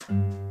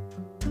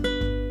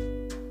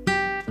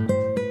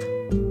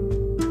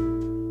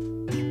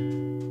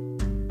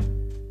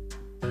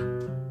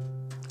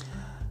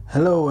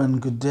Hello and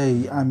good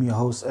day. I'm your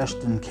host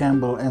Ashton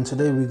Campbell, and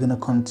today we're going to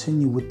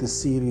continue with the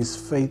series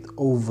Faith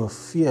Over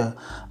Fear.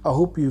 I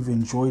hope you've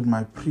enjoyed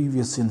my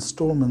previous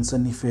installments,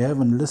 and if you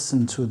haven't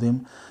listened to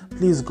them,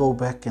 please go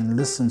back and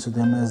listen to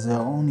them, as they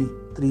are only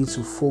 3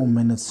 to 4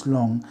 minutes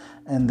long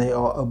and they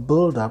are a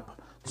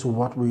build-up to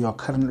what we are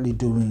currently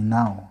doing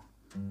now.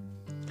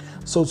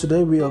 So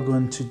today we are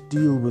going to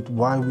deal with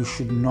why we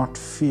should not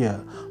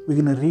fear.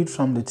 We're going to read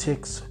from the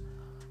text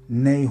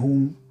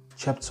Nahum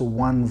chapter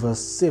 1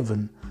 verse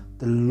 7.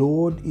 The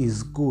Lord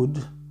is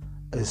good,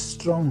 a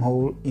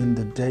stronghold in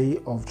the day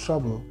of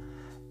trouble,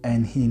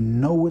 and he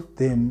knoweth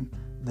them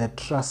that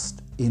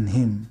trust in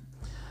him.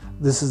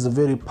 This is a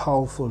very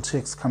powerful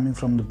text coming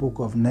from the book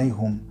of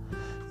Nahum.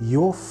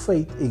 Your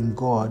faith in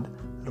God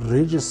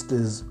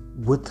registers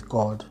with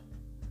God,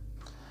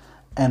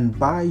 and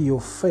by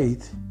your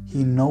faith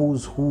he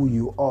knows who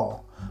you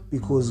are,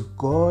 because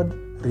God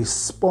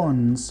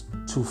responds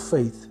to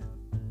faith.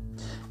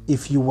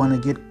 If you want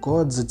to get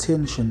God's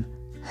attention,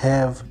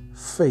 have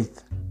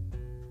faith.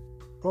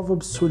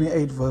 Proverbs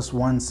 28 verse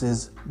 1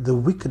 says, the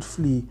wicked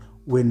flee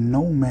where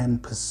no man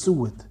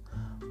pursueth,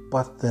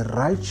 but the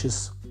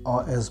righteous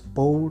are as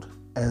bold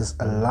as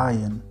a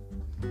lion.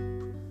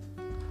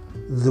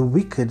 The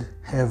wicked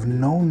have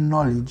no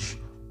knowledge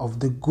of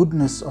the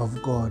goodness of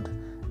God,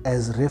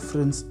 as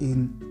referenced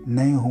in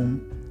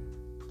Nahum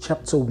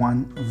chapter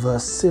 1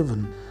 verse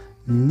 7.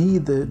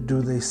 Neither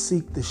do they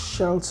seek the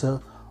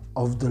shelter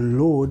of the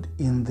Lord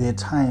in their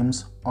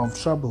times of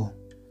trouble.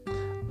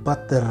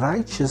 But the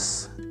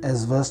righteous,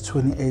 as verse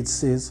 28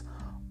 says,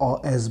 are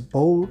as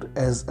bold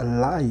as a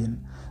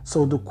lion.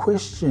 So the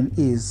question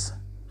is,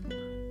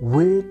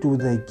 where do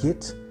they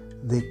get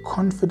their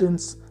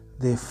confidence,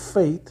 their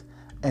faith,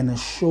 and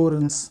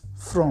assurance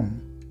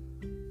from?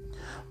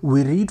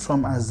 We read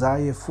from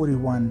Isaiah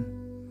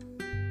 41,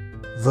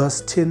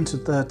 verse 10 to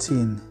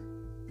 13,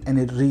 and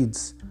it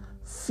reads,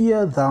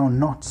 Fear thou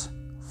not,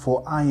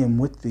 for I am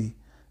with thee.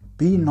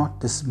 Be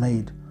not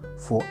dismayed,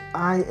 for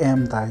I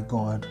am thy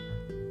God.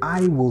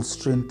 I will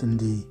strengthen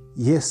thee.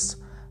 Yes,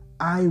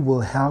 I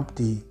will help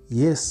thee.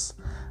 Yes,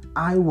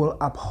 I will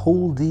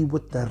uphold thee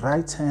with the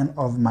right hand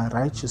of my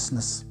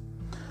righteousness.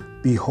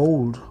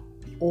 Behold,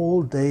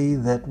 all they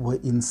that were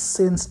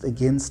incensed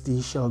against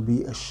thee shall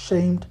be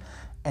ashamed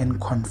and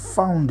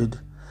confounded.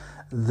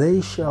 They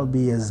shall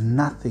be as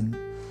nothing,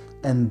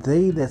 and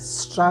they that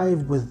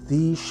strive with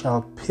thee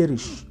shall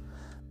perish.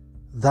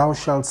 Thou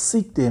shalt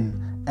seek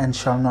them, and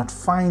shalt not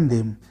find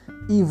them,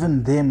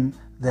 even them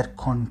that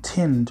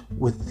contend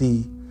with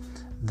thee.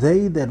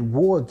 They that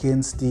war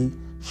against thee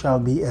shall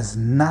be as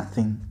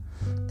nothing,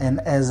 and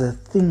as a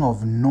thing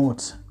of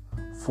naught.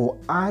 For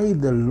I,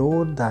 the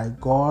Lord thy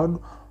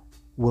God,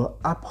 will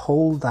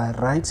uphold thy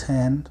right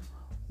hand,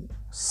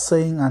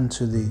 saying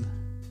unto thee,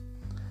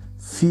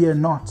 Fear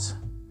not,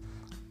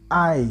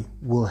 I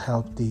will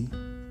help thee.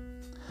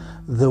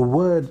 The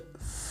word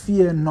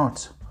fear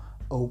not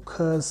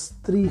occurs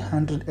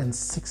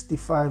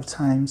 365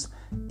 times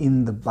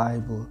in the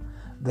Bible.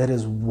 That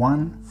is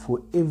one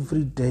for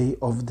every day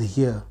of the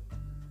year.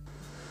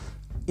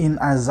 In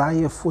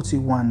Isaiah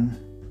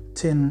 41,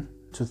 10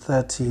 to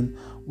 13,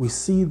 we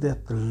see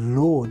that the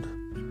Lord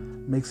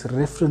makes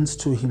reference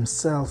to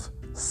himself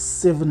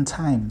 7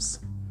 times.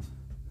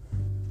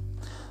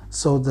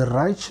 So the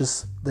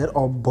righteous that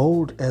are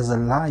bold as a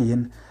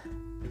lion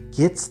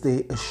gets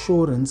their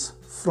assurance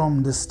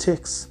from this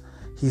text.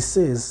 He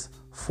says,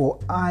 For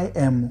I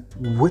am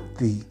with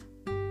thee,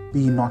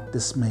 be not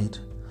dismayed.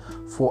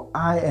 For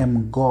I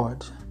am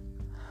God.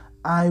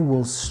 I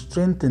will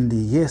strengthen thee.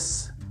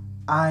 Yes,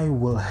 I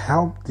will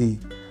help thee.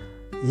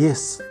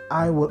 Yes,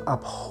 I will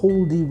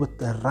uphold thee with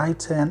the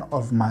right hand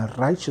of my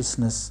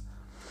righteousness.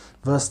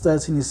 Verse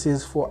 13, he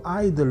says, For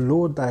I, the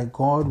Lord thy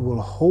God, will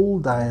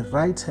hold thy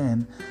right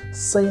hand,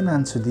 saying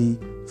unto thee,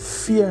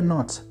 Fear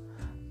not,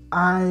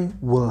 I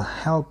will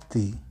help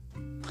thee.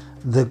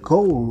 The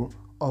goal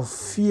of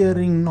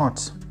fearing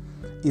not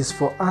is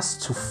for us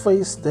to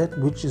face that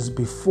which is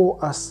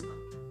before us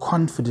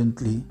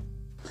confidently.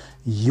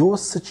 Your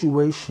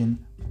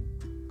situation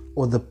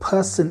or the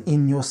person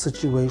in your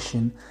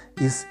situation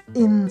is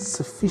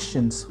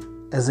insufficient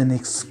as an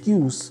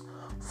excuse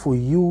for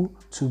you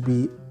to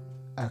be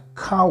a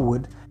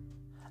coward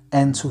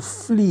and to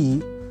flee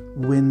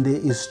when there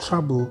is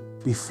trouble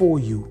before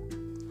you.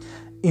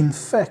 In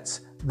fact,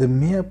 the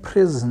mere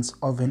presence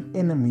of an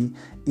enemy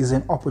is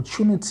an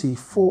opportunity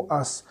for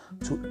us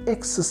to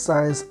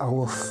exercise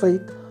our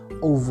faith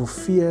over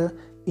fear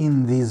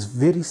in these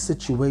very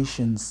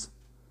situations.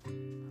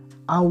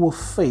 Our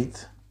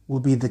faith will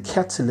be the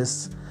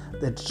catalyst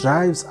that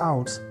drives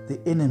out the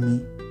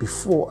enemy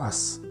before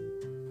us.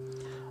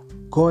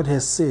 God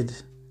has said,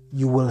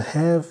 you will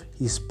have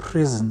his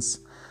presence,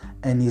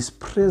 and his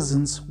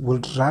presence will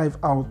drive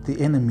out the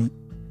enemy.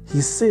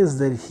 He says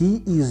that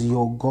he is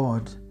your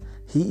God.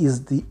 He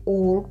is the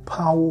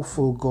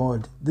all-powerful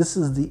God. This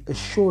is the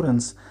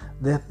assurance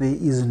that there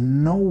is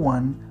no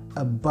one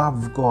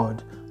above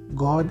God.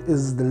 God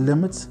is the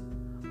limit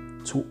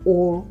to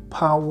all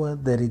power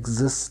that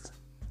exists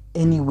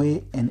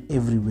anywhere and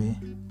everywhere.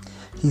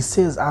 He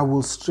says, I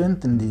will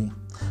strengthen thee,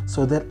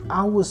 so that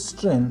our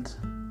strength,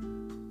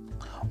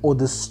 or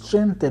the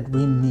strength that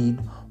we need,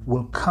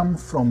 will come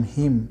from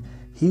Him.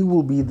 He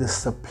will be the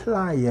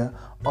supplier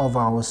of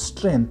our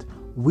strength.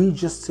 We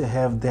just to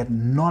have that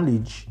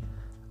knowledge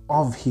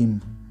of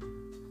Him.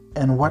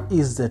 And what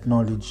is that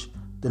knowledge?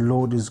 The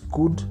Lord is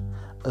good,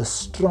 a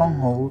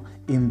stronghold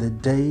in the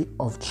day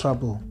of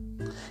trouble.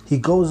 He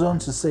goes on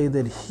to say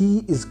that He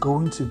is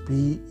going to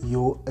be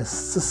your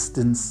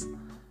assistance.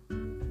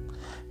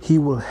 He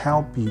will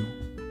help you.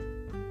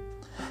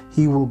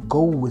 He will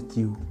go with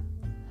you.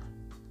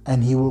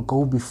 And He will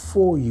go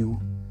before you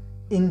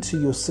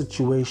into your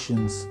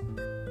situations,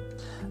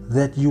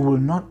 that you will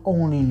not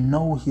only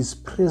know His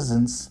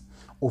presence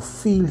or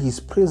feel His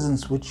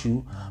presence with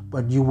you,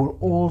 but you will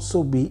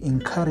also be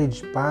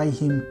encouraged by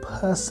Him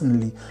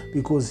personally,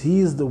 because He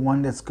is the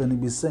one that's going to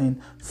be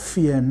saying,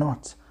 fear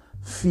not,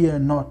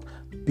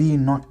 be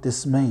not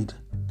dismayed.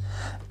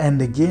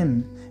 And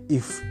again,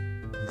 if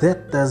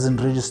that doesn't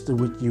register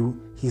with you,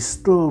 He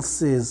still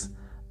says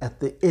at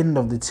the end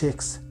of the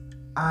text,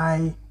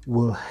 I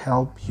will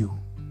help you.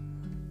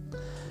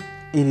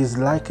 It is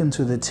likened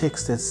to the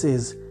text that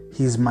says,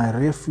 He is my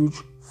refuge,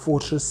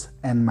 fortress,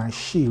 and my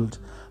shield,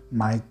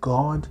 my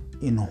God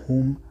in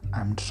whom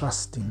I'm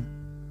trusting.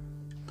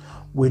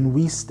 When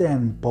we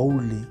stand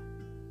boldly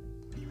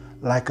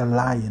like a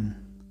lion,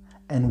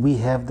 and we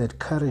have that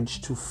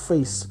courage to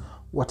face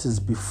what is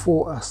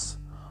before us,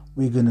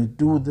 we're going to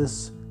do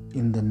this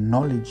in the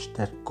knowledge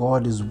that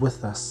God is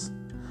with us,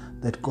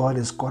 that God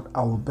has got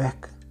our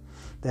back,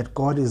 that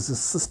God is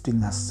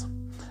assisting us,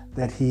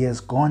 that He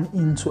has gone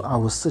into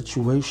our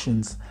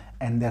situations,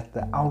 and that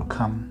the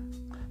outcome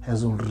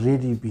has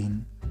already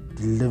been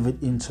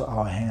delivered into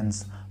our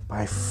hands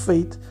by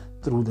faith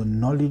through the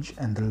knowledge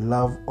and the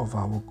love of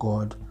our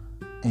God.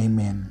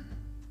 Amen.